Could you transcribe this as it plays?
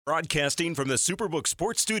Broadcasting from the Superbook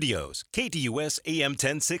Sports Studios, KDUS AM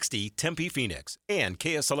 1060 Tempe, Phoenix, and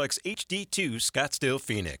KSLX HD2 Scottsdale,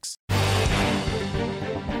 Phoenix.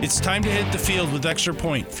 It's time to hit the field with Extra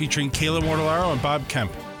Point, featuring Kayla and Bob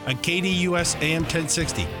Kemp on KDUS AM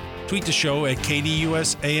 1060. Tweet the show at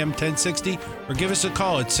KDUS AM 1060 or give us a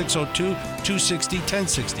call at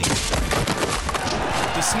 602-260-1060.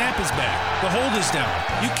 The snap is back. The hold is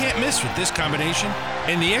down. You can't miss with this combination,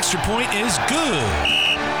 and the Extra Point is good.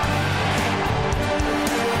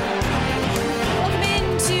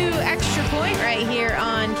 Right here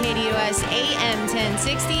on KDUS AM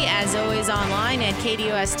 1060, as always online at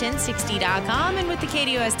KDUS1060.com and with the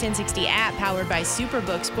KDUS 1060 app powered by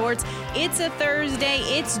Superbook Sports. It's a Thursday.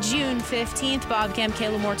 It's June 15th. Bob,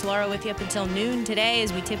 Kayla, Mortellaro with you up until noon today,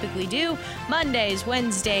 as we typically do. Mondays,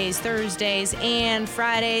 Wednesdays, Thursdays, and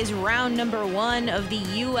Fridays. Round number 1 of the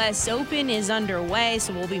U.S. Open is underway,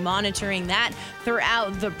 so we'll be monitoring that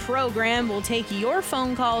throughout the program. We'll take your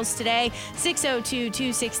phone calls today,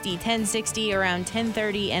 602-260-1060 around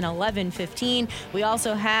 10:30 and 11:15. We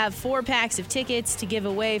also have 4 packs of tickets to give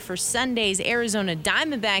away for Sunday's Arizona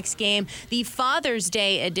Diamondbacks game, the Father's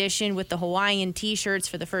Day edition with the Hawaiian t-shirts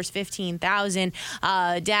for the first 15,000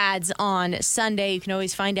 dads on Sunday. You can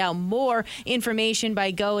always find out more information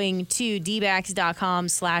by going to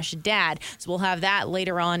dbacks.com/dad. So we'll have that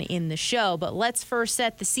later on in the show. But let's first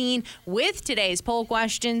set the scene with today's poll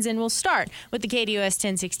questions, and we'll start with the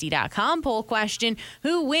KDUS1060.com poll question: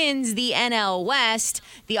 who wins the NL West?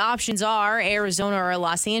 The options are Arizona or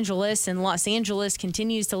Los Angeles, and Los Angeles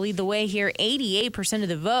continues to lead the way here, 88% of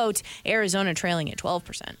the vote, Arizona trailing at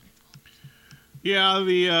 12%. Yeah,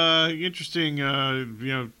 the interesting,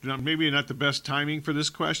 maybe not the best timing for this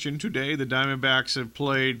question today. The Diamondbacks have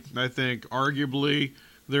played, I think, arguably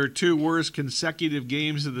their 2 worst consecutive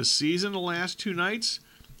games of the season the last 2 nights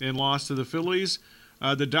and lost to the Phillies.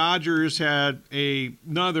 The Dodgers had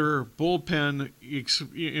another bullpen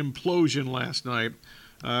implosion last night.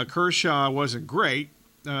 Kershaw wasn't great,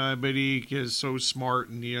 but he is so smart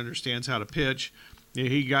and he understands how to pitch.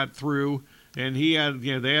 He got through, and they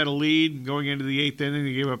had a lead going into the 8th inning.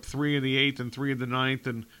 They gave up 3 in the 8th and 3 in the 9th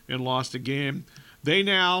and lost a game.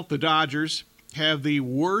 The Dodgers, have the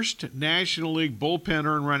worst National League bullpen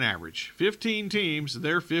earned run average. 15 teams,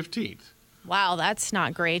 they're 15th. Wow, that's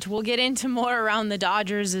not great. We'll get into more around the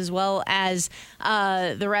Dodgers as well as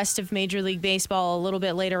the rest of Major League Baseball a little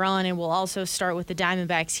bit later on, and we'll also start with the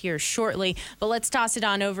Diamondbacks here shortly. But let's toss it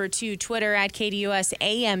on over to Twitter at KDUS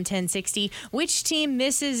AM 1060. Which team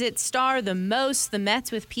misses its star the most? The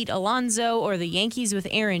Mets with Pete Alonso or the Yankees with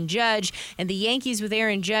Aaron Judge? And the Yankees with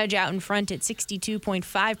Aaron Judge out in front at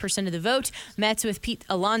 62.5% of the vote. Mets with Pete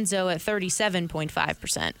Alonso at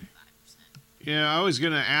 37.5%. Yeah, I was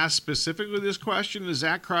going to ask specifically this question to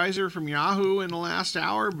Zach Kreiser from Yahoo in the last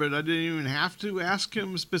hour, but I didn't even have to ask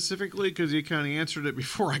him specifically because he kind of answered it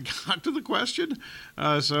before I got to the question.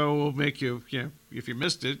 So we'll make you, if you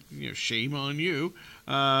missed it, shame on you.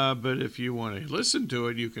 But if you want to listen to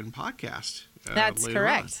it, you can podcast. That's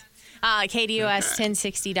correct. On.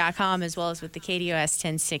 KDUS1060.com as well as with the KDUS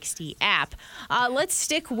 1060 app. Let's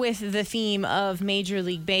stick with the theme of Major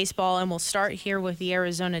League Baseball, and we'll start here with the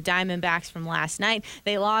Arizona Diamondbacks from last night.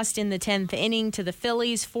 They lost in the 10th inning to the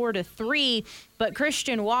Phillies 4-3. But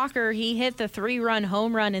Christian Walker, he hit the 3-run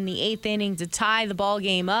home run in the 8th inning to tie the ball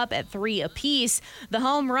game up at 3 apiece. The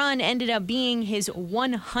home run ended up being his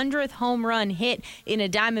 100th home run hit in a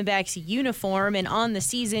Diamondbacks uniform, and on the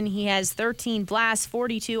season he has 13 blasts,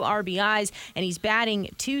 42 RBIs, and he's batting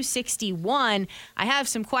 .261. I have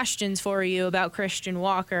some questions for you about Christian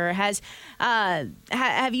Walker.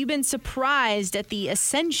 Have you been surprised at the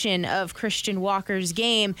ascension of Christian Walker's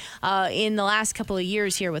game in the last couple of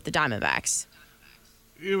years here with the Diamondbacks?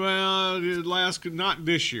 Well, not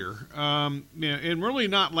this year, and really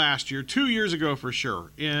not last year. 2 years ago for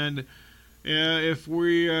sure. And if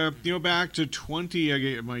we back to 20, I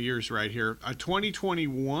get my years right here.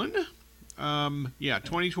 2021,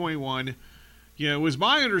 2021. Yeah, it was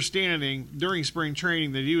my understanding during spring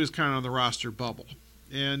training that he was kind of on the roster bubble,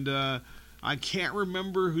 and I can't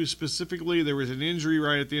remember who specifically. There was an injury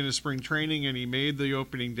right at the end of spring training, and he made the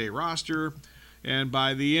opening day roster. And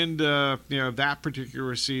by the end of that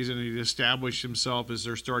particular season, he established himself as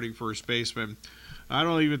their starting first baseman. I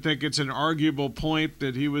don't even think it's an arguable point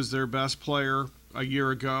that he was their best player a year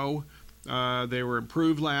ago. They were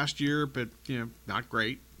improved last year, but not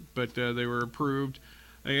great. But they were improved.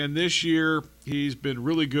 And this year, he's been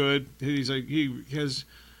really good. He has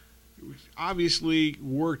obviously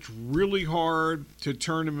worked really hard to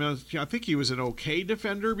turn him. I think he was an okay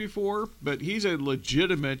defender before, but he's a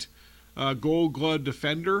legitimate Gold Glove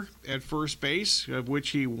defender at first base, of which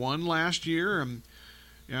he won last year. And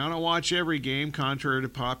I don't watch every game, contrary to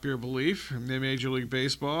popular belief in Major League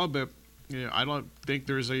Baseball, but I don't think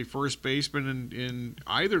there's a first baseman in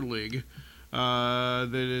either league that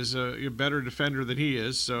is a better defender than he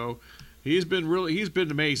is. So he's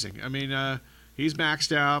been amazing. I mean, he's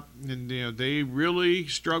maxed out, and they really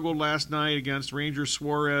struggled last night against Ranger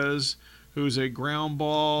Suarez, who's a ground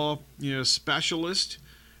ball specialist,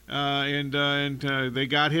 and they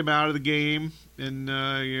got him out of the game. And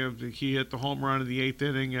he hit the home run in the 8th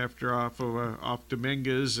inning after off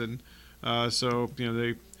Dominguez, and so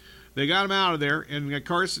they got him out of there. And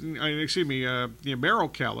Merrill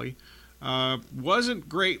Kelly wasn't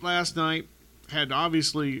great last night. Had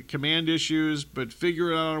obviously command issues, but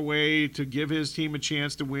figured out a way to give his team a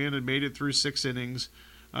chance to win and made it through 6 innings.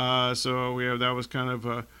 So that was kind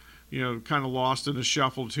of lost in the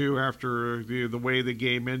shuffle too after the way the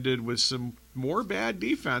game ended with some more bad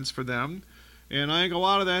defense for them. And I think a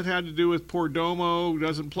lot of that had to do with Perdomo, who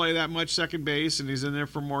doesn't play that much second base, and he's in there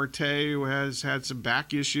for Marte, who has had some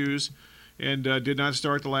back issues and did not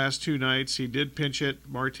start the last 2 nights. He did pinch hit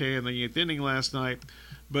Marte in the 8th inning last night.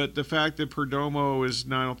 But the fact that Perdomo is,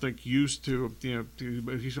 I don't think, used to,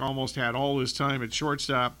 he's almost had all his time at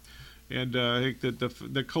shortstop. And I think that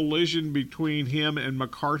the collision between him and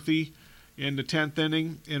McCarthy in the 10th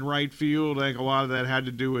inning in right field, I think a lot of that had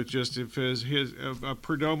to do with just his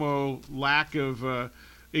Perdomo lack of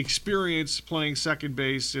experience playing second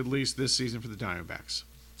base, at least this season for the Diamondbacks.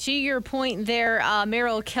 To your point there,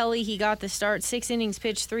 Merrill Kelly, he got the start. 6 innings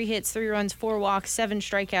pitched, 3 hits, 3 runs, 4 walks, 7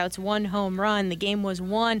 strikeouts, 1 home run. The game was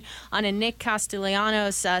won on a Nick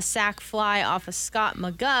Castellanos sac fly off of Scott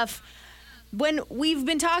McGuff. When we've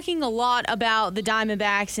been talking a lot about the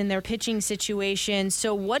Diamondbacks and their pitching situation,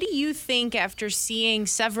 so what do you think after seeing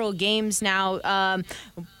several games now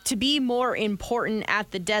to be more important at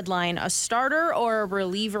the deadline, a starter or a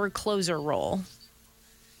reliever closer role?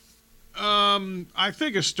 I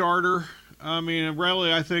think a starter. I mean,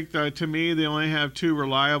 really, I think that to me they only have 2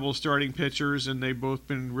 reliable starting pitchers, and they've both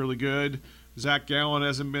been really good. Zach Gallen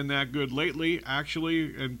hasn't been that good lately,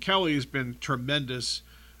 actually, and Kelly's been tremendous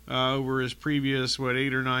over his previous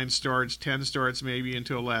 8 or 9 starts, 10 starts maybe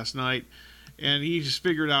until last night, and he just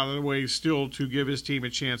figured out a way still to give his team a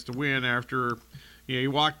chance to win after he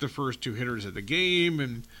walked the first 2 hitters of the game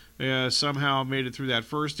and somehow made it through that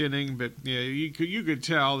first inning. But you could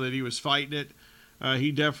tell that he was fighting it.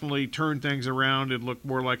 He definitely turned things around and looked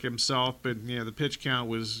more like himself. But the pitch count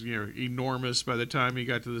was enormous by the time he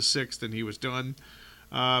got to the 6th, and he was done.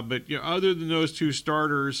 But other than those 2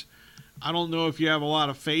 starters, I don't know if you have a lot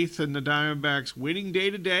of faith in the Diamondbacks winning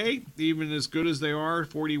day to day, even as good as they are,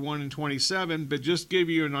 41-27. But just give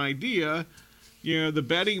you an idea, the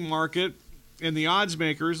betting market and the odds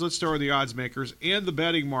makers, let's start with the odds makers and the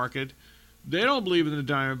betting market, they don't believe in the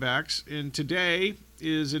Diamondbacks. And today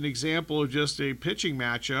is an example of just a pitching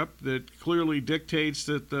matchup that clearly dictates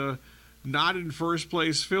that the not in first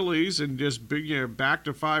place Phillies and just back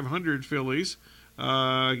to 500 Phillies,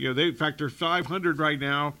 in fact, they're 500 right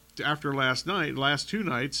now after last 2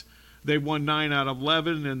 nights. They've won 9 out of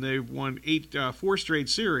 11, and they've won 4 straight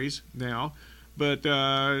series now. But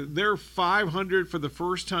they're 500 for the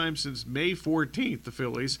first time since May 14th, the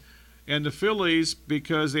Phillies. And the Phillies,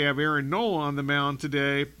 because they have Aaron Nola on the mound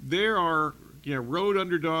today, they are road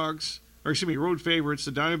underdogs, road favorites.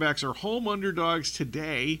 The Diamondbacks are home underdogs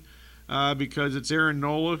today because it's Aaron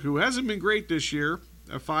Nola, who hasn't been great this year.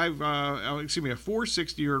 A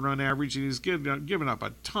 460 run average, and he's given up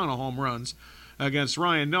a ton of home runs against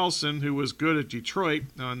Ryan Nelson, who was good at Detroit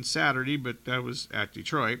on Saturday, but that was at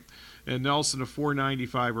Detroit. And Nelson a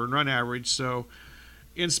 495 run average. So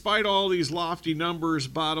in spite of all these lofty numbers,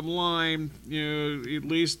 bottom line, at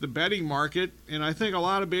least the betting market, and I think a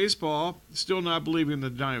lot of baseball, still not believing in the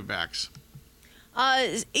Diamondbacks.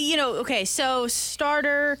 Okay, so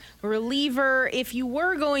starter, reliever, if you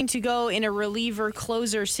were going to go in a reliever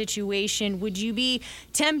closer situation, would you be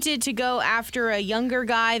tempted to go after a younger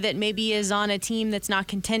guy that maybe is on a team that's not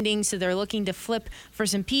contending, so they're looking to flip for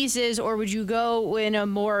some pieces, or would you go in a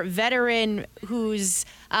more veteran who's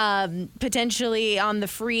potentially on the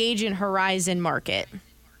free agent horizon market?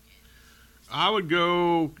 I would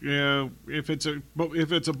go, if it's a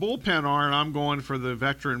bullpen arm, I'm going for the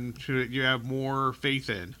veteran that you have more faith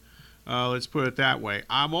in. Let's put it that way.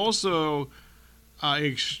 I'm also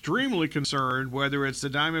extremely concerned whether it's the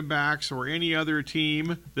Diamondbacks or any other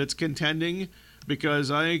team that's contending,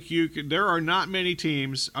 because I think there are not many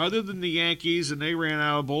teams other than the Yankees, and they ran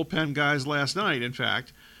out of bullpen guys last night, in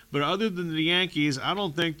fact. But other than the Yankees, I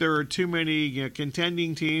don't think there are too many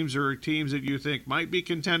contending teams or teams that you think might be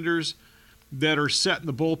contenders that are set in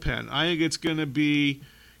the bullpen. I think it's going to be,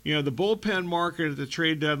 the bullpen market at the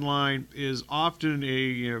trade deadline is often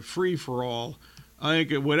a free-for-all. I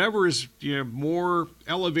think whatever is more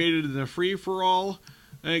elevated than the free-for-all,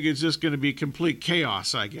 I think it's just going to be complete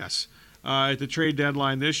chaos, I guess, at the trade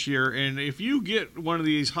deadline this year. And if you get one of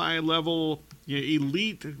these high-level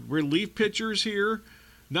elite relief pitchers here,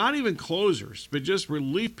 not even closers, but just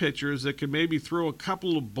relief pitchers that can maybe throw a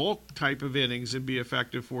couple of bulk type of innings and be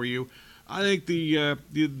effective for you, I think the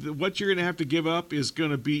what you're going to have to give up is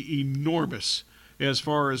going to be enormous as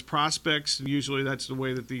far as prospects. And usually that's the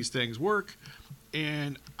way that these things work.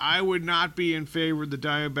 And I would not be in favor of the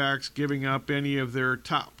Diamondbacks giving up any of their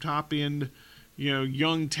top end,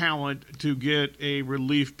 young talent to get a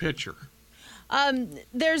relief pitcher.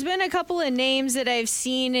 There's been a couple of names that I've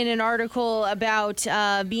seen in an article about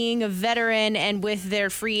being a veteran and with their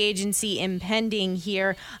free agency impending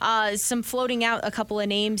here. Some floating out a couple of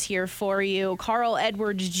names here for you. Carl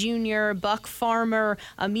Edwards Jr., Buck Farmer,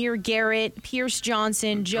 Amir Garrett, Pierce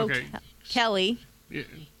Johnson, Joe Kelly. Yeah.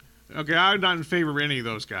 Okay, I'm not in favor of any of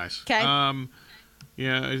those guys. Okay.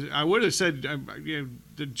 I would have said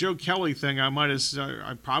the Joe Kelly thing.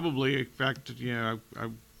 I probably, in fact, I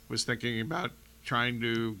was thinking about trying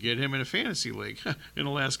to get him in a fantasy league in the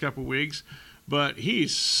last couple of weeks, but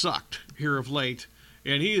he's sucked here of late,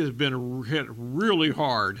 and he has been hit really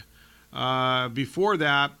hard. Before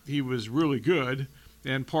that, he was really good,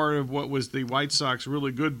 and part of what was the White Sox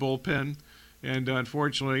really good bullpen, and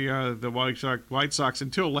unfortunately, the White Sox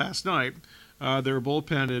until last night, their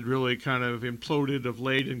bullpen had really kind of imploded of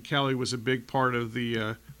late, and Kelly was a big part of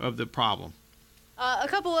the problem. A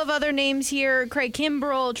couple of other names here: Craig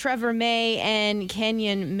Kimbrell, Trevor May, and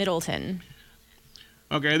Kenyon Middleton.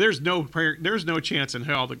 Okay, there's no chance in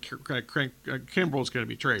hell that Kimbrell's going to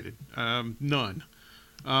be traded. None.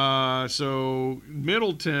 So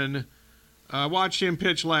Middleton, I watched him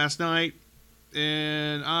pitch last night,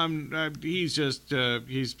 and he's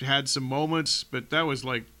had some moments, but that was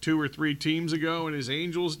like 2 or 3 teams ago in his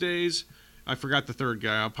Angels days. I forgot the third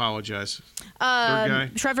guy. I apologize. Third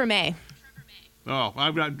guy? Trevor May. Oh,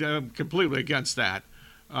 I'm completely against that.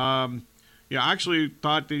 I actually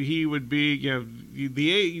thought that he would be.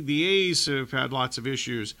 The A's have had lots of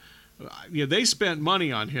issues. They spent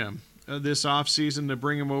money on him this offseason to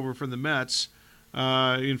bring him over from the Mets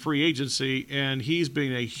in free agency, and he's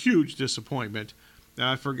been a huge disappointment.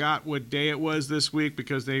 I forgot what day it was this week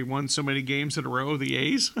because they won so many games in a row, the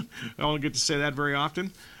A's. I don't get to say that very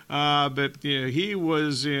often. But he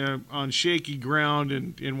was on shaky ground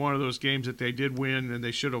in one of those games that they did win, and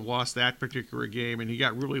they should have lost that particular game, and he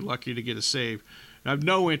got really lucky to get a save. I have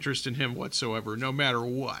no interest in him whatsoever, no matter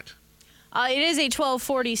what. It is a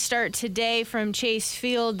 12:40 start today from Chase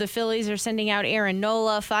Field. The Phillies are sending out Aaron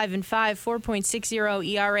Nola, 5-5, 4.60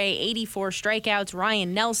 ERA, 84 strikeouts.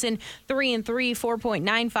 Ryan Nelson, 3-3,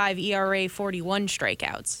 4.95 ERA, 41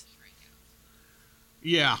 strikeouts.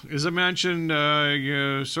 Yeah, as I mentioned,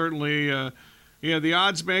 certainly, the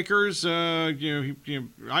odds makers. I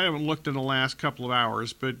haven't looked in the last couple of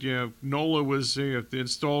hours, but Nola was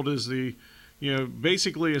installed as the,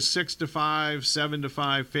 basically a 6-5,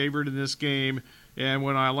 7-5 favorite in this game. And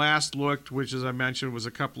when I last looked, which as I mentioned was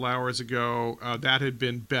a couple hours ago, that had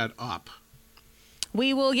been bet up.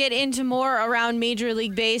 We will get into more around Major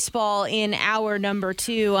League Baseball in hour number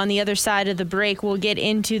 2. On the other side of the break, we'll get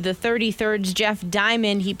into the 33rd's Jeff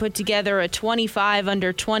Diamond. He put together a 25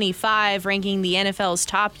 under 25, ranking the NFL's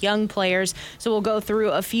top young players. So we'll go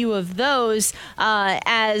through a few of those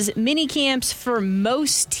as mini camps for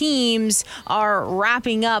most teams are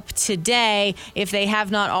wrapping up today, if they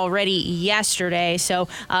have not already yesterday. So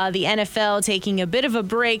the NFL taking a bit of a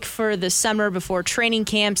break for the summer before training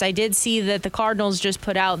camps. I did see that the Cardinals just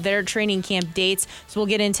put out their training camp dates, so we'll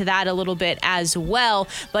get into that a little bit as well.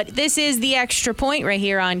 But this is the Extra Point right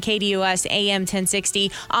here on KDUS AM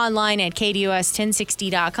 1060, online at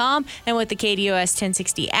KDUS1060.com, and with the KDUS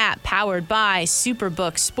 1060 app powered by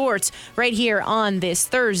Superbook Sports right here on this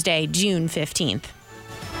Thursday, June 15th.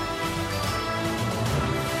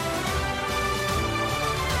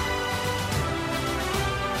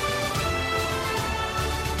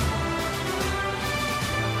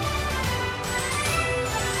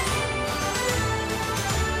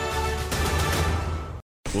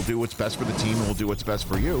 We'll do what's best for the team, and we'll do what's best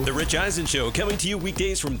for you. The Rich Eisen Show, coming to you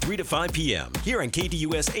weekdays from 3 to 5 p.m. here on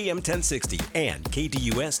KDUS AM 1060 and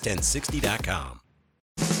KDUS1060.com.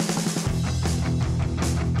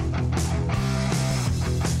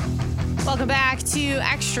 Welcome back to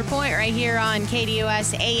Extra Point right here on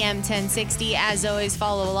KDUS AM 1060. As always,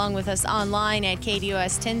 follow along with us online at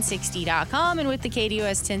KDUS1060.com and with the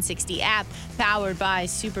KDUS 1060 app powered by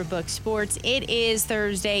Superbook Sports. It is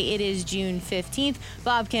Thursday. It is June 15th.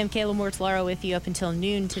 Bob, Kemp, Kayla Mortellaro with you up until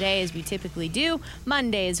noon today, as we typically do.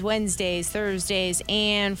 Mondays, Wednesdays, Thursdays,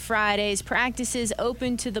 and Fridays. Practices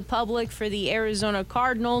open to the public for the Arizona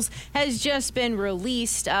Cardinals has just been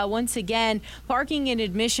released. Once again, parking and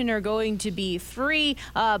admission are going to be free,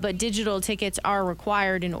 but digital tickets are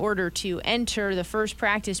required in order to enter. The first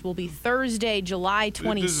practice will be Thursday, July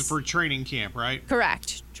 20th. This is for training camp, right?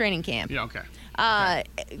 Correct. Training camp. Yeah, okay.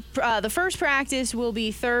 The first practice will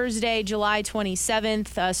be Thursday, July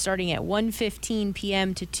 27th, starting at 1:15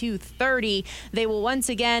 p.m. to 2:30. They will once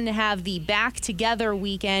again have the Back Together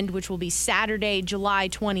weekend, which will be Saturday, July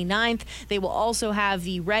 29th. They will also have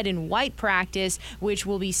the red and white practice, which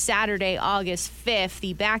will be Saturday, August 5th.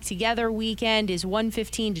 The Back Together weekend is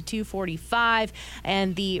 1:15 to 2:45,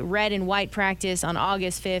 and the red and white practice on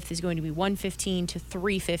August 5th is going to be 1:15 to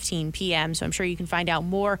 3:15 p.m. So I'm sure you can find out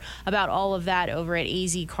more about all of that over at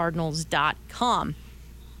azcardinals.com.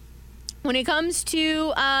 When it comes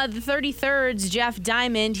to the 33rds, Jeff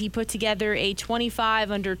Diamond, he put together a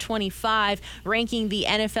 25 under 25, ranking the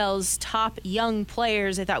NFL's top young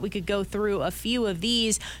players. I thought we could go through a few of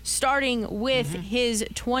these, starting with his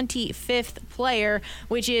 25th player,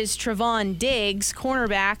 which is Trevon Diggs,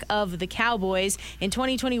 cornerback of the Cowboys. In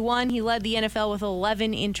 2021, he led the NFL with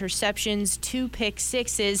 11 interceptions, 2 pick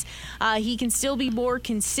sixes. He can still be more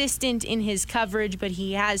consistent in his coverage, but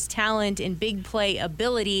he has talent and big play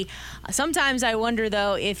ability. Sometimes I wonder,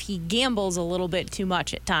 though, if he gambles a little bit too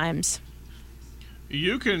much at times.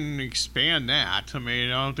 You can expand that. I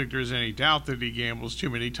mean, I don't think there's any doubt that he gambles too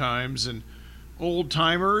many times. And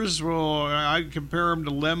old-timers, well, I compare him to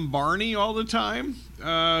Lem Barney all the time,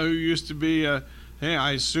 who used to be hey,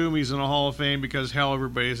 I assume he's in the Hall of Fame because, hell,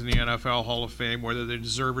 everybody's in the NFL Hall of Fame, whether they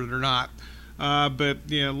deserve it or not.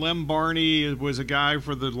 But, Lem Barney was a guy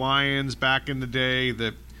for the Lions back in the day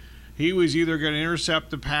that he was either going to intercept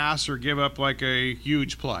the pass or give up like a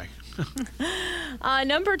huge play.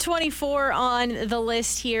 Number 24 on the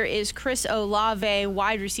list here is Chris Olave,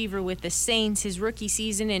 wide receiver with the Saints. His rookie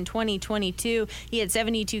season in 2022, he had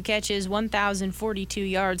 72 catches, 1,042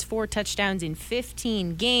 yards, 4 touchdowns in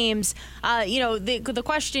 15 games. The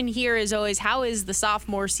question here is always, how is the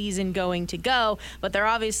sophomore season going to go? But they're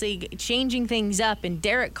obviously changing things up, and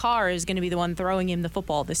Derek Carr is going to be the one throwing him the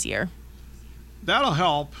football this year. That'll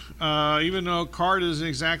help, even though Carr doesn't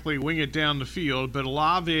exactly wing it down the field. But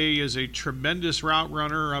Olave is a tremendous route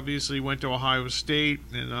runner. Obviously went to Ohio State,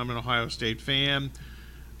 and I'm an Ohio State fan.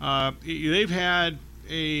 They've had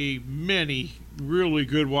many really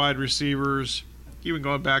good wide receivers, even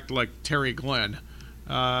going back to like Terry Glenn.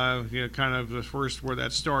 Kind of the first where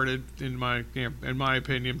that started, in my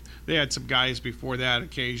opinion. They had some guys before that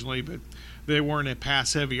occasionally, but they weren't a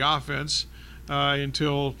pass-heavy offense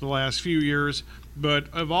until the last few years. But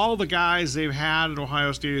of all the guys they've had at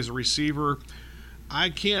Ohio State as a receiver, I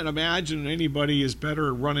can't imagine anybody is better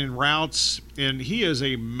at running routes, and he is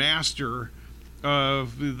a master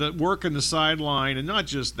of the work in the sideline, and not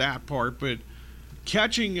just that part, but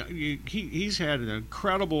catching. He's had an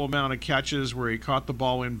incredible amount of catches where he caught the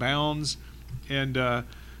ball in bounds, and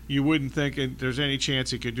you wouldn't think there's any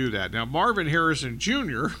chance he could do that. Now, Marvin Harrison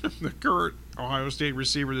Jr., the current Ohio State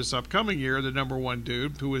receiver this upcoming year, the number one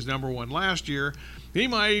dude, who was number one last year, he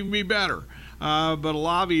might even be better. But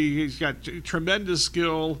Olave, he's got tremendous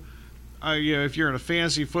skill. If you're in a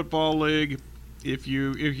fantasy football league, if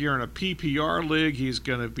you're in a PPR league, he's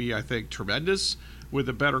going to be, I think, tremendous with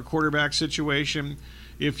a better quarterback situation.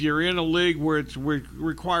 If you're in a league where it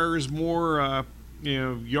requires more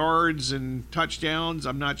yards and touchdowns,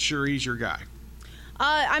 I'm not sure he's your guy.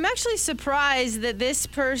 I'm actually surprised that this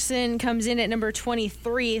person comes in at number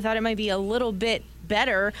 23. Thought it might be a little bit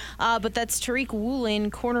better, but that's Tariq Woolen,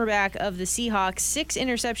 cornerback of the Seahawks. 6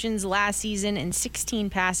 interceptions last season and 16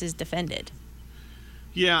 passes defended.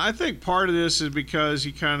 Yeah, I think part of this is because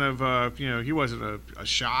he kind of, he wasn't a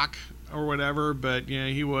shock or whatever, but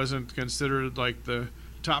he wasn't considered like the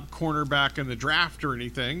top cornerback in the draft or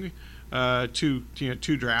anything two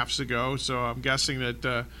drafts ago. So I'm guessing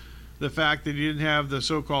that the fact that he didn't have the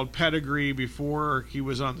so-called pedigree before he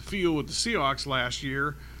was on the field with the Seahawks last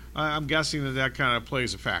year, I'm guessing that kind of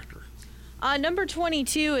plays a factor. Number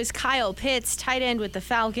 22 is Kyle Pitts, tight end with the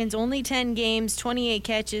Falcons. Only 10 games, 28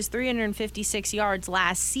 catches, 356 yards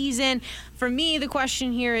last season. For me, the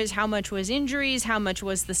question here is how much was injuries? How much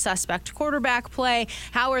was the suspect quarterback play?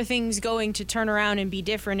 How are things going to turn around and be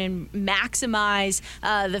different and maximize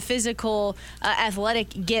the physical,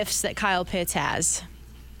 athletic gifts that Kyle Pitts has?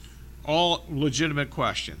 All legitimate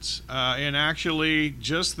questions. And actually,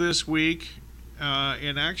 just this week,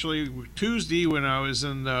 and actually Tuesday when I was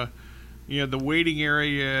in the waiting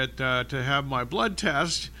area to have my blood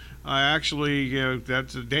test, I actually,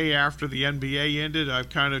 that's the day after the NBA ended, I've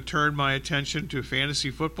kind of turned my attention to fantasy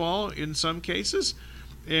football in some cases.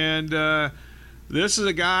 And this is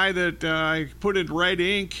a guy that I put in red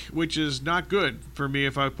ink, which is not good for me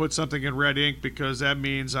if I put something in red ink, because that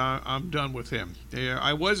means I'm done with him.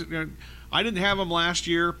 I didn't have him last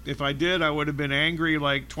year. If I did, I would have been angry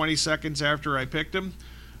like 20 seconds after I picked him.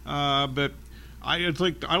 But I don't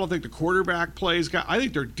think the quarterback plays. I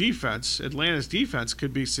think their defense, Atlanta's defense,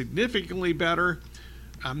 could be significantly better.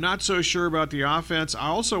 I'm not so sure about the offense. I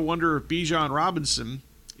also wonder if Bijan Robinson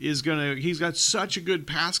he's got such a good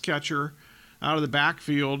pass catcher out of the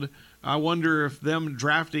backfield. I wonder if them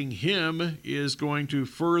drafting him is going to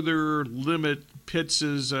further limit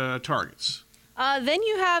Pitts' targets. Then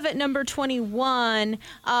you have at number 21,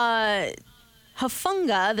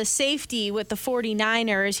 Hafunga, the safety with the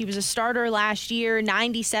 49ers. He was a starter last year,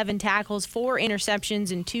 97 tackles, 4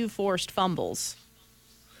 interceptions, and 2 forced fumbles.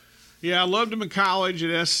 Yeah, I loved him in college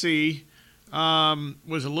at SC.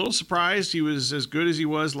 Was a little surprised he was as good as he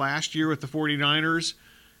was last year with the 49ers.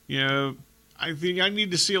 I think I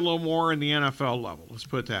need to see a little more in the NFL level. Let's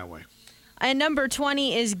put it that way. And number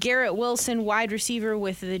 20 is Garrett Wilson, wide receiver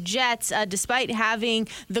with the Jets. Despite having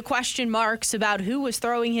the question marks about who was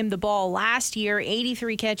throwing him the ball last year,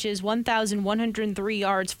 83 catches, 1,103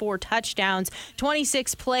 yards, 4 touchdowns,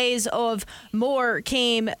 26 plays that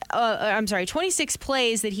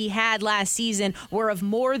he had last season were of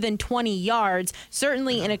more than 20 yards.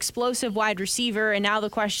 Certainly an explosive wide receiver. And now the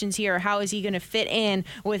questions here are, how is he going to fit in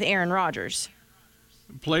with Aaron Rodgers?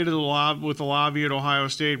 Played with the Lobby at Ohio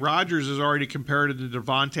State. Rodgers is already compared to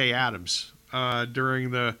Devontae Adams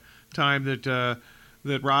during the time that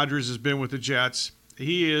Rodgers has been with the Jets.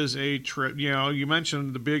 He is you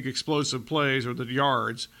mentioned the big explosive plays or the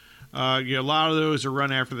yards. A lot of those are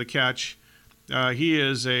run after the catch. He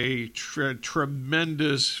is a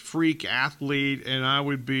tremendous freak athlete, and I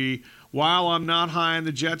would be, while I'm not high on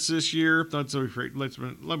the Jets this year, let me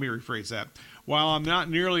rephrase that. While I'm not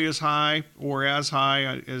nearly as high or as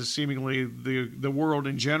high as seemingly the world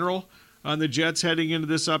in general on the Jets heading into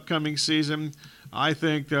this upcoming season, I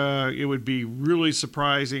think it would be really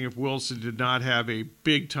surprising if Wilson did not have a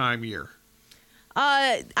big-time year.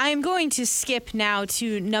 I'm going to skip now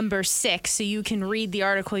to number 6, so you can read the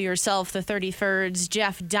article yourself. The 33rd's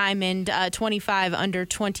Jeff Diamond, 25 under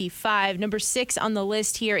 25. Number 6 on the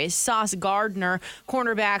list here is Sauce Gardner,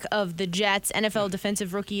 cornerback of the Jets, NFL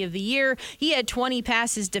Defensive Rookie of the Year. He had 20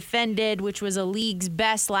 passes defended, which was a league's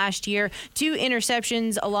best last year, 2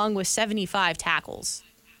 interceptions along with 75 tackles.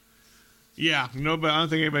 Yeah, no, but I don't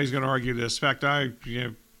think anybody's going to argue this. In fact,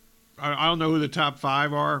 I don't know who the top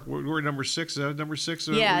 5 are. We're number 6. Is that number 6?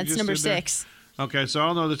 Yeah, it's number 6. Okay, so I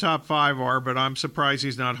don't know who the top 5 are, but I'm surprised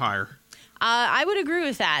he's not higher. I would agree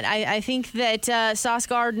with that. I think that Sauce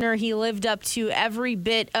Gardner, he lived up to every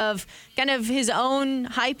bit of kind of his own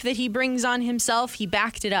hype that he brings on himself. He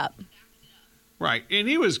backed it up. Right, and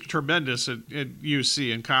he was tremendous at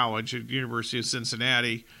UC in college at University of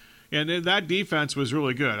Cincinnati. And that defense was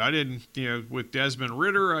really good. I didn't, with Desmond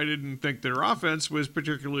Ridder, I didn't think their offense was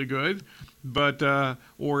particularly good, but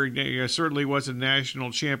certainly wasn't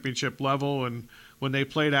national championship level. And when they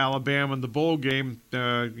played Alabama in the bowl game,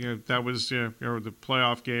 that was, or the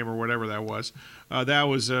playoff game or whatever that was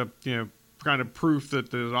kind of proof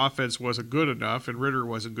that the offense wasn't good enough and Ridder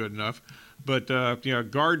wasn't good enough. But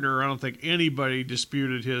Gardner, I don't think anybody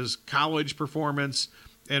disputed his college performance.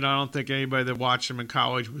 And I don't think anybody that watched him in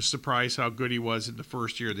college was surprised how good he was in the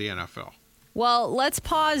first year of the NFL. Well, let's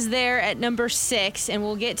pause there at number 6, and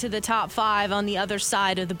we'll get to the top 5 on the other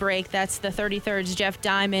side of the break. That's the 33rd's Jeff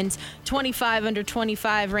Diamond, 25 under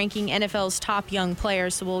 25, ranking NFL's top young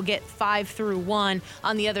players. So we'll get 5 through 1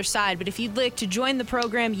 on the other side. But if you'd like to join the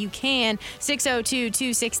program, you can.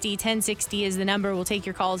 602-260-1060 is the number. We'll take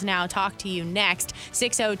your calls now. Talk to you next.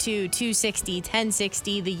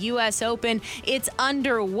 602-260-1060. The U.S. Open, it's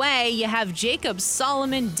underway. You have Jacob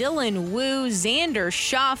Solomon, Dylan Wu, Xander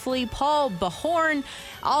Schauffele, Paul Bahorn,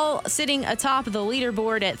 all sitting atop the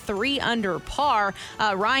leaderboard at 3 under par.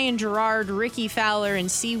 Ryan Gerard, Ricky Fowler, and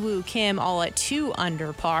Siwoo Kim all at 2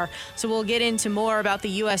 under par. So we'll get into more about the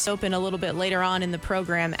U.S. Open a little bit later on in the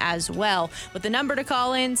program as well. But the number to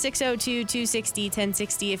call in,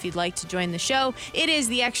 602-260-1060 if you'd like to join the show. It is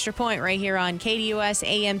the Extra Point right here on KDUS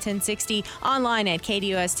AM 1060, online at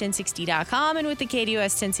KDUS1060.com, and with the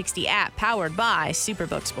KDUS 1060 app powered by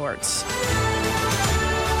Superbook Sports.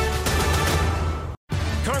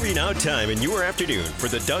 Carving out time in your afternoon for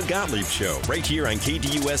the Doug Gottlieb Show right here on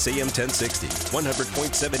KDUS AM 1060,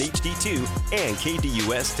 100.7 HD2, and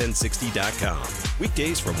KDUS1060.com.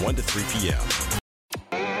 Weekdays from 1 to 3 p.m.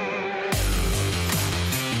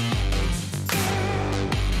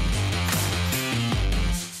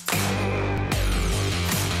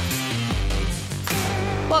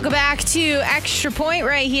 Welcome back to Extra Point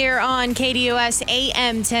right here on KDUS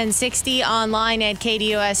AM 1060, online at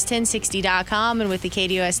KDUS1060.com, and with the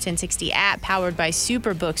KDUS 1060 app powered by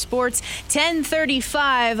Superbook Sports.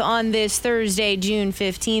 10:35 on this Thursday, June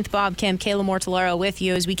 15th. Bob Kemp, Kayla Mortellaro with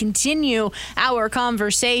you as we continue our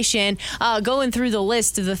conversation, going through the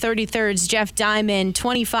list of the 33rds. Jeff Diamond,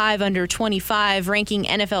 25 under 25, ranking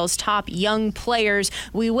NFL's top young players.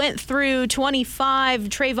 We went through 25,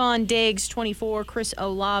 Trayvon Diggs, 24, Chris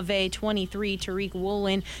Olave, 23, Tariq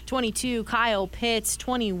Woolen, 22, Kyle Pitts,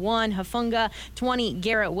 21, Hafunga, 20,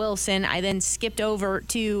 Garrett Wilson. I then skipped over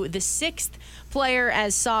to the 6th player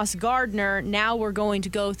as Sauce Gardner. Now we're going to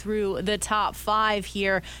go through the top 5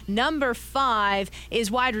 here. Number 5 is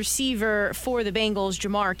wide receiver for the Bengals,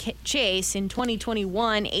 Jamar Chase. In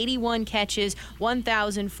 2021, 81 catches,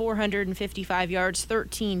 1,455 yards,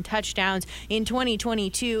 13 touchdowns. In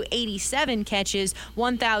 2022, 87 catches,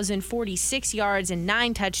 1,046 yards, and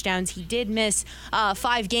 9 touchdowns. He did miss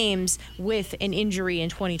 5 games with an injury in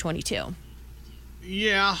 2022.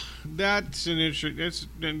 Yeah, that's an issue.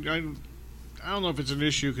 I don't know if it's an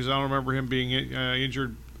issue because I don't remember him being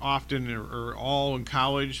injured often or all in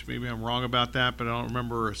college. Maybe I'm wrong about that, but I don't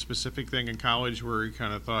remember a specific thing in college where he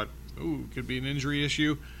kind of thought, ooh, it could be an injury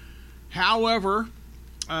issue. However,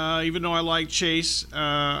 even though I like Chase,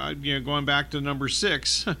 going back to number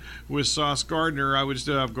 6 with Sauce Gardner, I would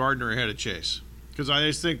still have Gardner ahead of Chase because I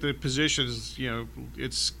just think the positions,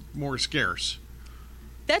 it's more scarce.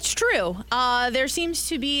 That's true. There seems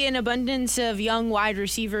to be an abundance of young wide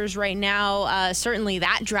receivers right now. Certainly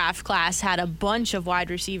that draft class had a bunch of wide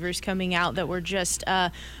receivers coming out that were just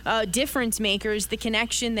difference makers. The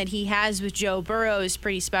connection that he has with Joe Burrow is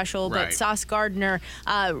pretty special, right. But Sauce Gardner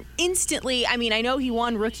instantly, I know he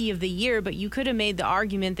won Rookie of the Year, but you could have made the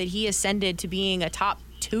argument that he ascended to being a top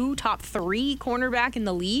 2, top 3 cornerback in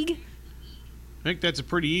the league. I think that's a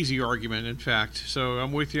pretty easy argument, in fact. So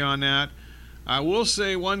I'm with you on that. I will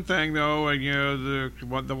say one thing, though,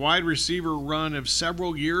 the wide receiver run of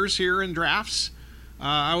several years here in drafts,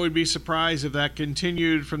 I would be surprised if that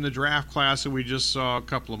continued from the draft class that we just saw a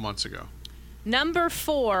couple of months ago. Number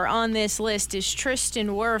 4 on this list is Tristan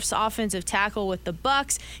Wirfs, offensive tackle with the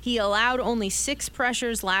Bucks. He allowed only 6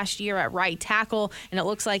 pressures last year at right tackle, and it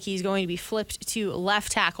looks like he's going to be flipped to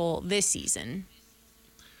left tackle this season.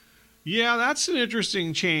 Yeah, that's an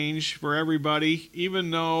interesting change for everybody,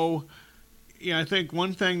 even though... Yeah, I think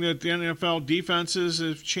one thing that the NFL defenses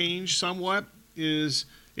have changed somewhat is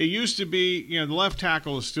it used to be, the left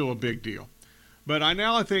tackle is still a big deal. But I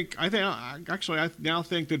now think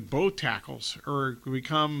that both tackles are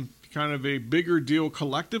become kind of a bigger deal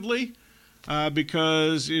collectively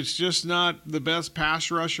because it's just not the best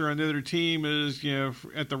pass rusher on the other team is,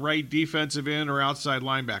 at the right defensive end or outside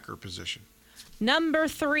linebacker position. Number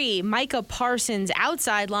 3, Micah Parsons,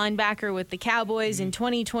 outside linebacker with the Cowboys. In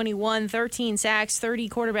 2021, 13 sacks, 30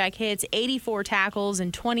 quarterback hits, 84 tackles,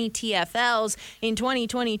 and 20 TFLs. In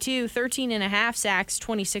 2022, 13.5 sacks,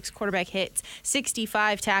 26 quarterback hits,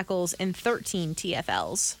 65 tackles, and 13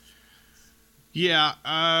 TFLs. Yeah,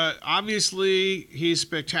 obviously he's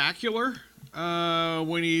spectacular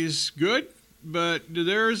when he's good. But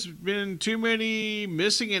there's been too many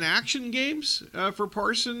missing in action games for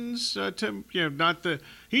Parsons.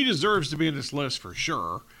 He deserves to be in this list for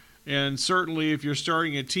sure. And certainly if you're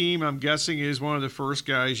starting a team, I'm guessing he's one of the first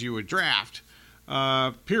guys you would draft,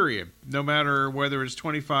 period. No matter whether it's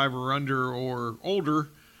 25 or under or older.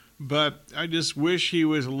 But I just wish he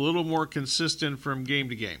was a little more consistent from game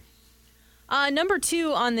to game. Number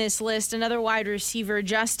 2 on this list, another wide receiver,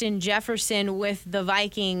 Justin Jefferson with the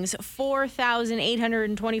Vikings,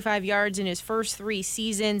 4,825 yards in his first 3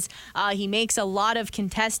 seasons. He makes a lot of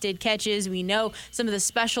contested catches. We know some of the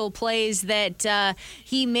special plays that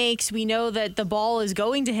he makes. We know that the ball is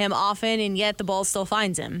going to him often, and yet the ball still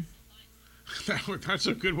finds him. That's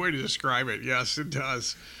a good way to describe it. Yes, it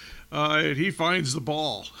does. And he finds the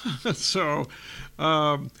ball. So,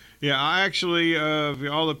 I actually,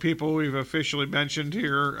 all the people we've officially mentioned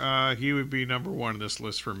here, he would be number one on this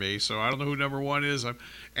list for me. So I don't know who number one is. I'm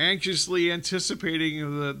anxiously anticipating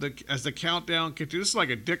as the countdown continues. This is like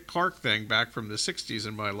a Dick Clark thing back from the 60s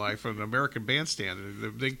in my life, an American Bandstand. The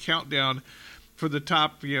big countdown for the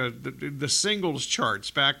top, the singles charts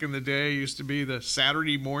back in the day used to be the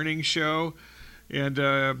Saturday morning show. And,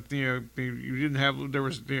 you didn't have, there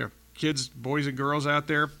was, kids, boys and girls out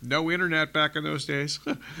there, no internet back in those days.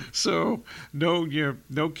 So no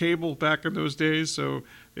cable back in those days. So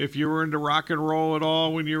if you were into rock and roll at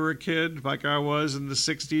all when you were a kid, like I was in the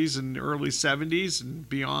 60s and early 70s and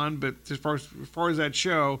beyond, but as far as that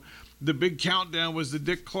show, the big countdown was the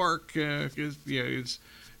Dick Clark, is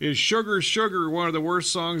Sugar, Sugar, one of the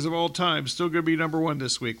worst songs of all time, still going to be number one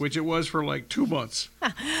this week, which it was for like 2 months.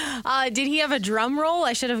 Did he have a drum roll?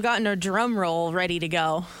 I should have gotten a drum roll ready to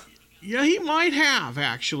go. Yeah, he might have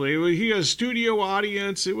actually. He has a studio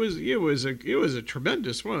audience. It was a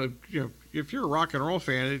tremendous one. If you're a rock and roll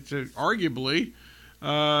fan, it's arguably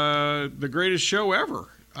the greatest show ever.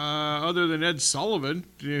 Other than Ed Sullivan,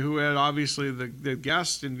 who had obviously the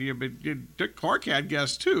guest, and Dick Clark had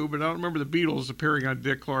guests too, but I don't remember the Beatles appearing on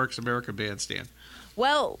Dick Clark's American Bandstand.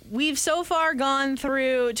 Well, we've so far gone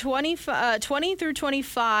through 20 through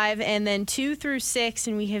 25 and then 2 through 6,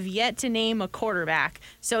 and we have yet to name a quarterback.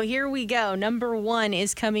 So here we go. Number 1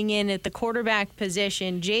 is coming in at the quarterback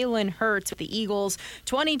position, Jalen Hurts with the Eagles,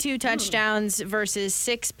 22 touchdowns versus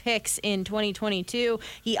 6 picks in 2022.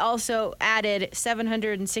 He also added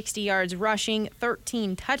 760 yards rushing,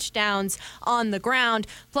 13 touchdowns on the ground,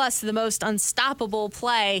 plus the most unstoppable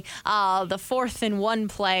play, the 4th and 1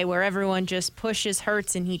 play where everyone just pushes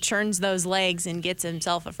Hurts and he churns those legs and gets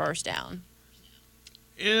himself a first down.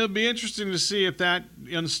 It'll be interesting to see if that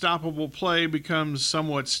unstoppable play becomes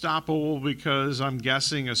somewhat stoppable, because I'm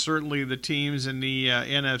guessing certainly the teams in the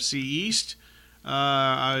NFC East,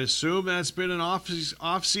 I assume that's been an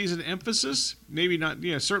off-season emphasis. Maybe not,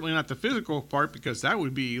 certainly not the physical part, because that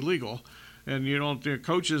would be illegal. And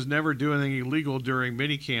coaches never do anything illegal during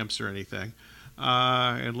mini camps or anything.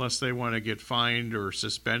 Unless they want to get fined or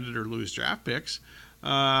suspended or lose draft picks.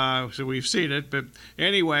 So we've seen it. But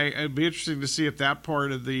anyway, it'd be interesting to see if that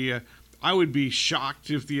part of the I would be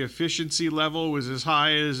shocked if the efficiency level was as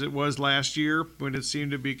high as it was last year, when it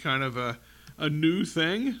seemed to be kind of a new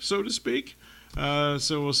thing, so to speak.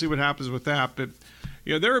 So we'll see what happens with that. But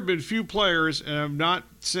there have been few players, and I'm not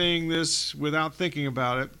saying this without thinking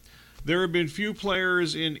about it, there have been few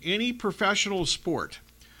players in any professional sport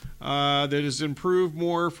that has improved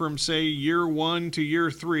more from, say, year 1 to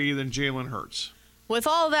year 3 than Jalen Hurts. With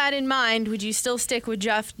all that in mind, would you still stick with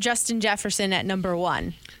Justin Jefferson at number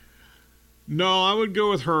 1? No, I would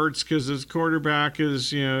go with Hurts, because his quarterback is,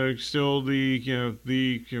 still the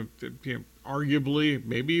arguably,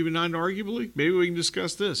 maybe even not arguably, maybe we can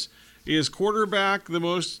discuss this. Is quarterback the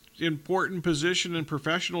most important position in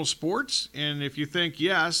professional sports? And if you think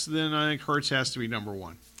yes, then I think Hurts has to be number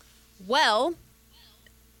 1. Well,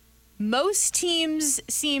 most teams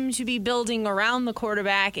seem to be building around the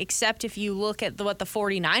quarterback, except if you look at what the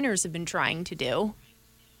 49ers have been trying to do.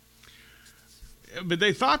 But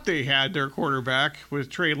they thought they had their quarterback with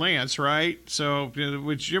Trey Lance, right? So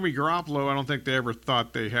with Jimmy Garoppolo, I don't think they ever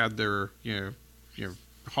thought they had their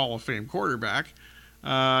Hall of Fame quarterback,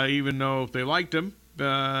 even though they liked him.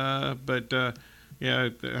 I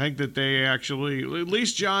think that they actually, at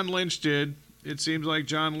least John Lynch did. It seems like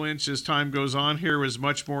John Lynch, as time goes on here, was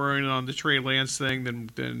much more in on the Trey Lance thing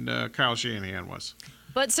than Kyle Shanahan was.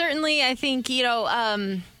 But certainly, I think,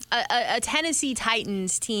 a Tennessee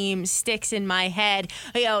Titans team sticks in my head.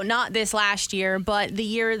 Not this last year, but the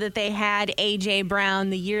year that they had A.J.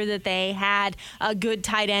 Brown, the year that they had a good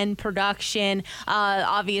tight end production,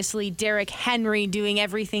 obviously Derrick Henry doing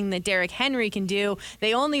everything that Derrick Henry can do.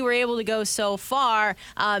 They only were able to go so far,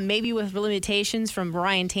 maybe with limitations from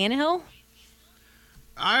Ryan Tannehill.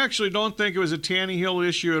 I actually don't think it was a Tannehill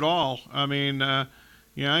issue at all. I mean, I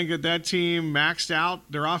think that team maxed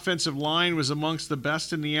out. Their offensive line was amongst the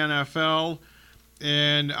best in the NFL.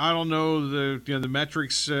 And I don't know the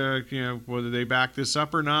metrics, whether they back this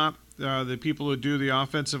up or not, the people who do the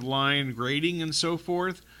offensive line grading and so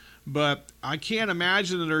forth. But I can't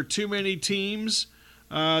imagine that there are too many teams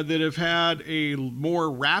that have had a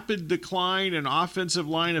more rapid decline in offensive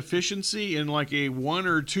line efficiency in like a 1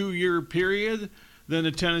 or 2 year period than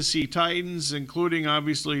the Tennessee Titans, including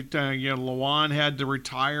obviously, Lawan had to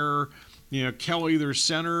retire. Kelly, their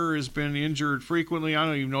center, has been injured frequently. I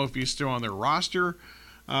don't even know if he's still on their roster.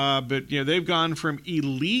 But they've gone from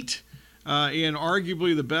elite in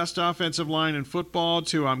arguably the best offensive line in football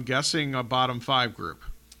to, I'm guessing, a bottom 5 group.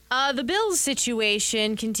 The Bills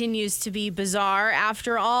situation continues to be bizarre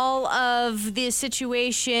after all of the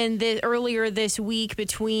situation earlier this week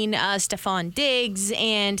between Stephon Diggs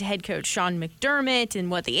and head coach Sean McDermott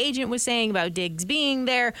and what the agent was saying about Diggs being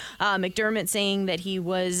there. McDermott saying that he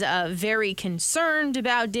was very concerned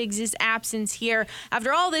about Diggs' absence here.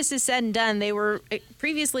 After all this is said and done, they were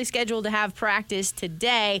previously scheduled to have practice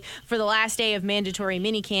today for the last day of mandatory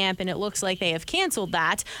minicamp, and it looks like they have canceled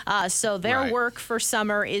that. So their work for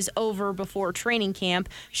summer is over before training camp.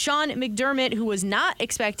 Sean McDermott, who was not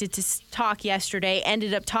expected to talk yesterday,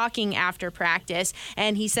 ended up talking after practice,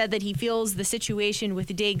 and he said that he feels the situation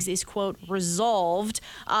with Diggs is, quote, resolved.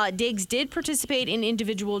 Diggs did participate in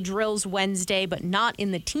individual drills Wednesday, but not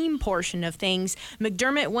in the team portion of things.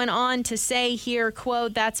 McDermott went on to say here,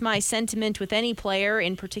 quote, "That's my sentiment with any player.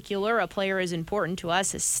 In particular, a player as important to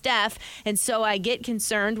us as Steph, and so I get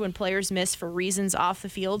concerned when players miss for reasons off the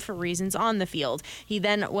field, for reasons on the field." He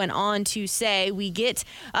then went on to say, we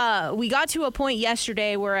got to a point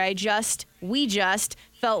yesterday where we just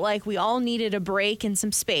felt like we all needed a break and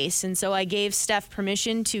some space, and so I gave Steph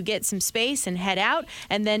permission to get some space and head out,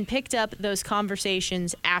 and then picked up those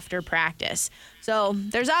conversations after practice. So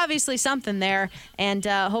there's obviously something there, and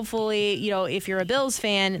hopefully, if you're a Bills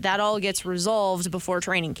fan, that all gets resolved before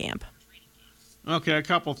training camp. Okay, a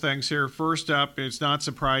couple things here. First up, it's not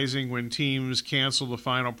surprising when teams cancel the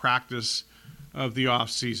final practice of the off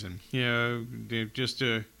season. Just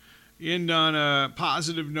to end on a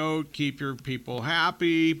positive note, keep your people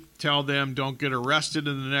happy, tell them don't get arrested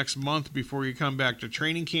in the next month before you come back to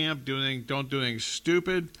training camp, don't do anything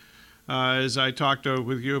stupid. As I talked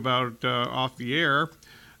with you about off the air,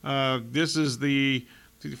 this is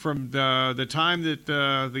from the time that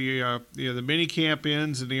the mini camp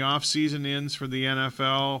ends and the off season ends for the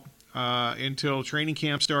NFL until training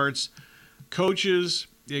camp starts. Coaches,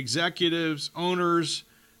 executives, owners,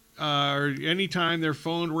 anytime their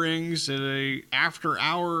phone rings at a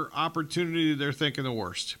after-hour opportunity, they're thinking the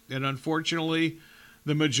worst. And unfortunately,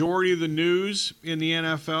 the majority of the news in the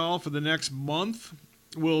NFL for the next month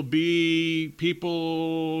will be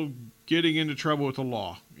people getting into trouble with the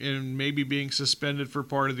law and maybe being suspended for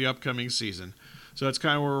part of the upcoming season. So that's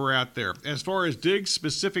kind of where we're at there. As far as Diggs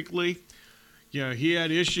specifically, he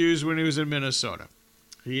had issues when he was in Minnesota.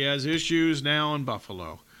 He has issues now in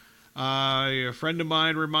Buffalo. A friend of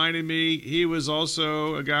mine reminded me he was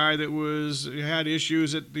also a guy that had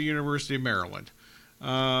issues at the University of Maryland,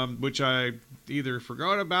 which I either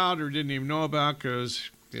forgot about or didn't even know about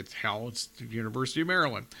because it's the University of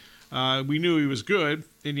Maryland. We knew he was good,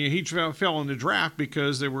 and he fell in the draft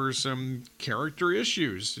because there were some character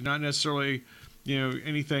issues, not necessarily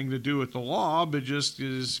anything to do with the law, but just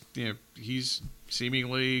he's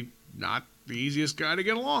seemingly not the easiest guy to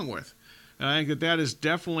get along with. And I think that has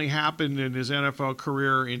definitely happened in his NFL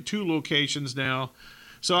career in 2 locations now.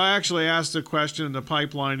 So I actually asked the question in the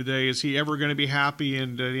pipeline today, is he ever going to be happy?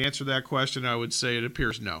 And the answer to that question, I would say it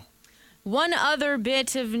appears no. One other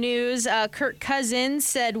bit of news, Kirk Cousins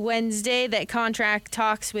said Wednesday that contract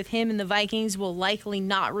talks with him and the Vikings will likely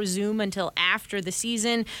not resume until after the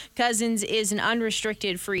season. Cousins is an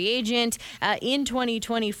unrestricted free agent. In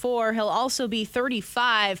 2024, he'll also be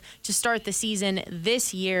 35 to start the season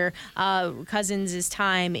this year. Cousins'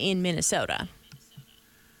 time in Minnesota.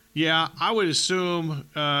 Yeah, I would assume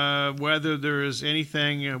whether there is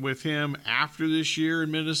anything with him after this year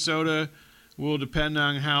in Minnesota will depend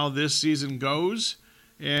on how this season goes.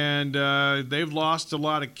 And they've lost a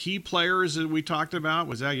lot of key players that we talked about.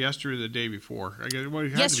 Was that yesterday or the day before?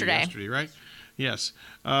 Yesterday, right? Yes.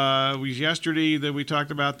 It was yesterday that we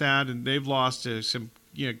talked about that, and they've lost some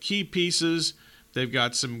key pieces. They've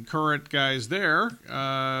got some current guys there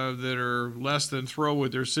that are less than thrilled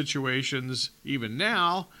with their situations even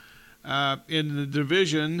now. In the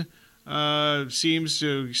division, seems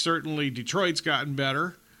to certainly Detroit's gotten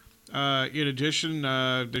better. In addition,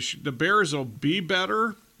 the Bears will be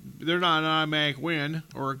better. They're not an automatic win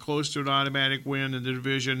or close to an automatic win in the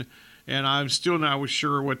division, and I'm still not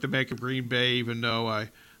sure what to make of Green Bay, even though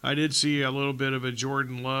I did see a little bit of a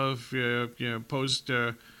Jordan Love post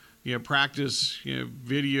practice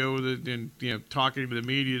video and talking to the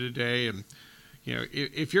media today, and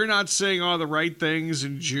if you're not saying all the right things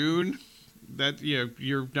in June, that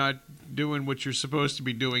you're not doing what you're supposed to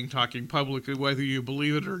be doing, talking publicly, whether you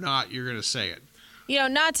believe it or not, you're going to say it.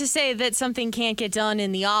 Not to say that something can't get done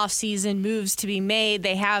in the off season, moves to be made.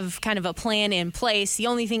 They have kind of a plan in place. The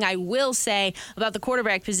only thing I will say about the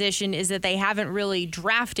quarterback position is that they haven't really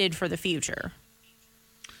drafted for the future.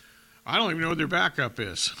 I don't even know what their backup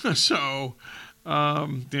is. So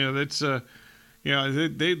That's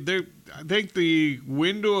I think the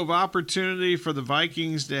window of opportunity for the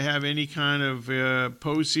Vikings to have any kind of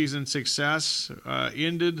postseason success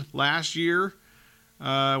ended last year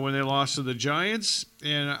when they lost to the Giants,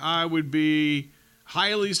 and I would be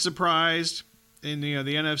highly surprised in the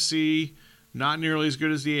NFC. Not nearly as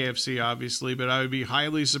good as the AFC, obviously, but I would be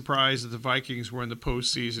highly surprised if the Vikings were in the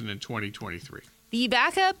postseason in 2023. The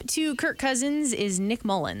backup to Kirk Cousins is Nick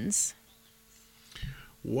Mullins.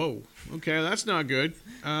 Whoa. Okay, that's not good.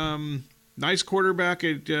 Nice quarterback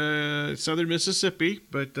at Southern Mississippi,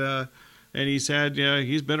 but and he's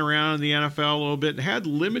been around in the NFL a little bit and had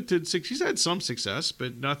limited success. He's had some success,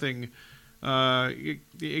 but nothing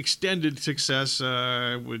extended success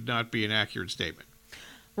would not be an accurate statement.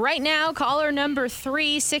 Right now, caller number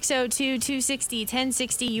 3,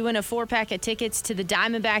 602-260-1060. You win a 4-pack of tickets to the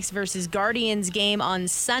Diamondbacks versus Guardians game on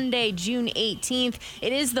Sunday, June 18th.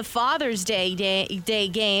 It is the Father's Day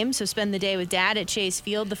game, so spend the day with Dad at Chase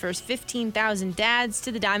Field. The first 15,000 dads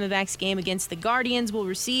to the Diamondbacks game against the Guardians will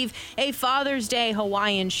receive a Father's Day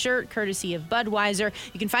Hawaiian shirt, courtesy of Budweiser.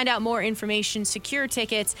 You can find out more information, secure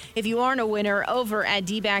tickets, if you aren't a winner, over at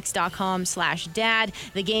dbacks.com/dad.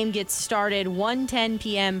 The game gets started 1:10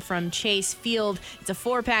 p.m. from Chase Field. It's a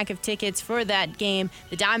 4-pack of tickets for that game,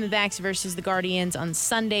 the Diamondbacks versus the Guardians, on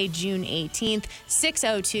Sunday, June 18th.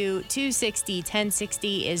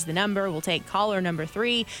 602-260-1060 is the number. We'll take caller number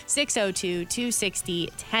 3,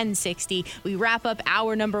 602-260-1060. We wrap up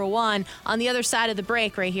hour number 1 on the other side of the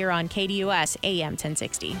break right here on KDUS AM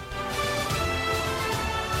 1060.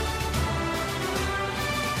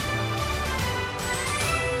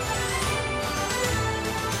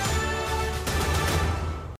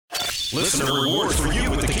 Listener rewards for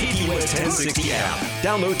you with the KDUS 1060 app.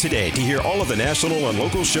 Download today to hear all of the national and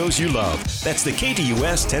local shows you love. That's the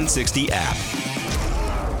KDUS 1060 app.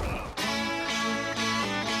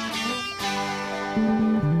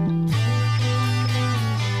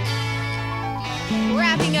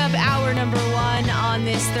 Wrapping up hour number 1 on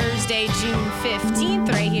this Thursday, June 15th,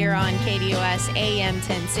 right here on KDUS AM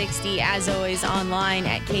 1060. As always, online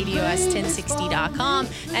at KDUS1060.com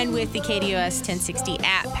and with the KDUS 1060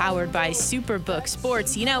 app powered by Superbook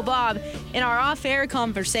Sports. You know, Bob, in our off-air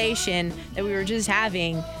conversation that we were just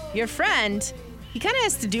having, your friend, he kind of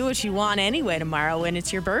has to do what you want anyway tomorrow when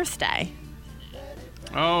it's your birthday.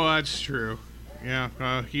 Oh, that's true.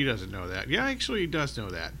 Yeah, he doesn't know that. Yeah, actually, he does know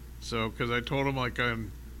that. So, because I told him like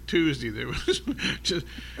on Tuesday that it was just,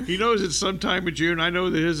 he knows it's sometime in June. I know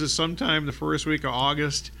that his is sometime the first week of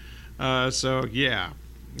August. So I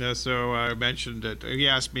mentioned that he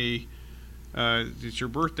asked me, it's your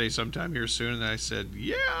birthday sometime here soon. And I said,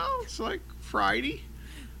 yeah, it's like Friday.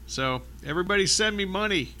 So everybody send me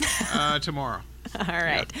money tomorrow. All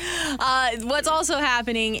right. Yeah. What's also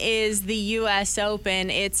happening is the U.S. Open.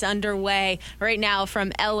 It's underway right now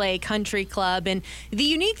from LA Country Club. And the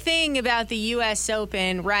unique thing about the U.S.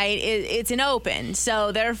 Open, right, it's an open.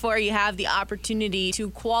 So therefore, you have the opportunity to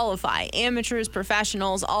qualify. Amateurs,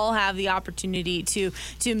 professionals all have the opportunity to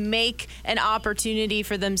make an opportunity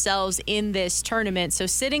for themselves in this tournament. So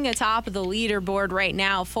sitting atop of the leaderboard right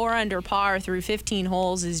now, 4 under par through 15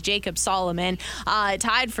 holes, is Jacob Solomon.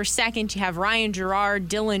 Tied for second, you have Ryan Gerard,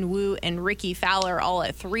 Dylan Wu, and Ricky Fowler all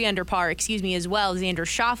at 3 under par, as well. Xander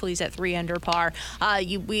Schauffele's at 3 under par.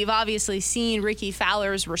 We've obviously seen Ricky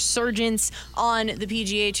Fowler's resurgence on the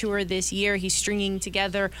PGA Tour this year. He's stringing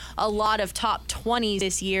together a lot of top 20s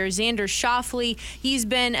this year. Xander Schauffele, he's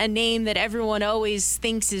been a name that everyone always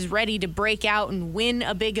thinks is ready to break out and win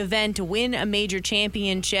a big event, to win a major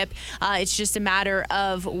championship. It's just a matter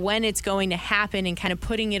of when it's going to happen and kind of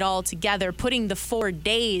putting it all together, putting the 4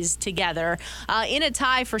 days together. In a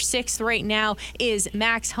tie for 6th right now is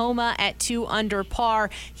Max Homa at 2 under par.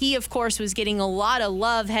 He, of course, was getting a lot of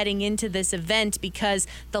love heading into this event because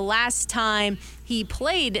the last time he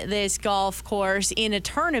played this golf course in a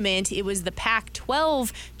tournament, it was the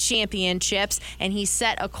Pac-12 championships, and he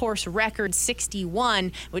set a course record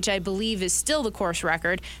 61, which I believe is still the course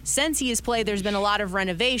record. Since he has played, there's been a lot of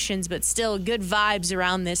renovations, but still good vibes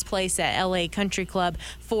around this place at LA Country Club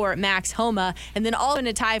for Max Homa. And then all in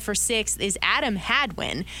a tie for 6th is Adam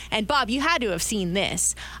Hadwin. And Bob, you had to have seen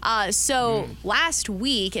this. Last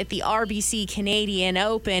week at the RBC Canadian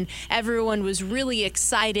Open, everyone was really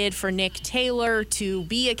excited for Nick Taylor to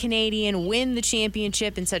be a Canadian, win the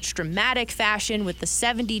championship in such dramatic fashion with the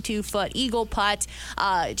 72-foot eagle putt,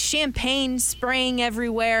 champagne spraying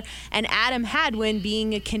everywhere, and Adam Hadwin,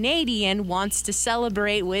 being a Canadian, wants to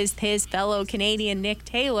celebrate with his fellow Canadian Nick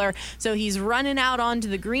Taylor. So he's running out onto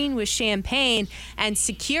the green with champagne, and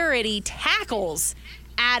security tackles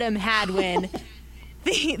Adam Hadwin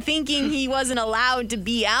thinking he wasn't allowed to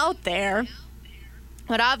be out there.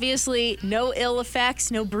 But obviously, no ill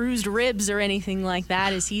effects, no bruised ribs or anything like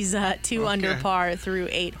that, as he's 2 under par through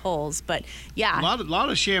 8 holes. But yeah, a lot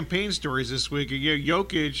of champagne stories this week.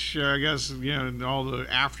 Jokic, I guess, in all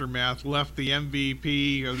the aftermath, left the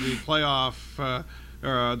MVP of the playoff,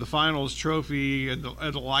 the finals trophy in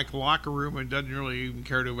the locker room and doesn't really even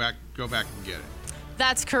care to go back and get it.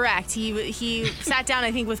 That's correct. He sat down,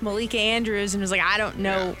 I think, with Malika Andrews and was like, I don't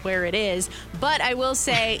know where it is. But I will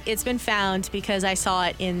say it's been found because I saw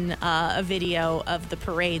it in a video of the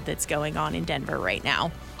parade that's going on in Denver right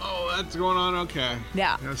now. Oh, that's going on? Okay.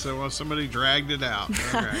 Yeah. So somebody dragged it out.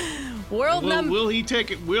 Okay. Will he take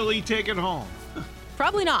it home?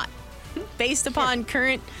 Probably not. Based upon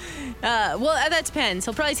current, that depends.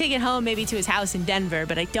 He'll probably take it home, maybe to his house in Denver,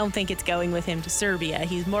 but I don't think it's going with him to Serbia.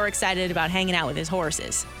 He's more excited about hanging out with his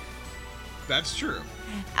horses. That's true.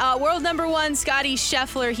 World number 1, Scotty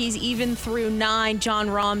Scheffler. He's even through 9. John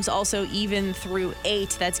Rahm's also even through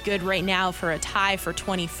 8. That's good right now for a tie for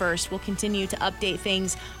 21st. We'll continue to update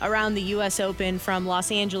things around the U.S. Open from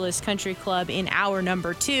Los Angeles Country Club in hour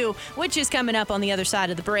number 2, which is coming up on the other side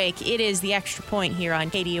of the break. It is the Extra Point here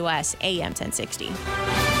on KDUS AM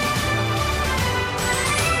 1060.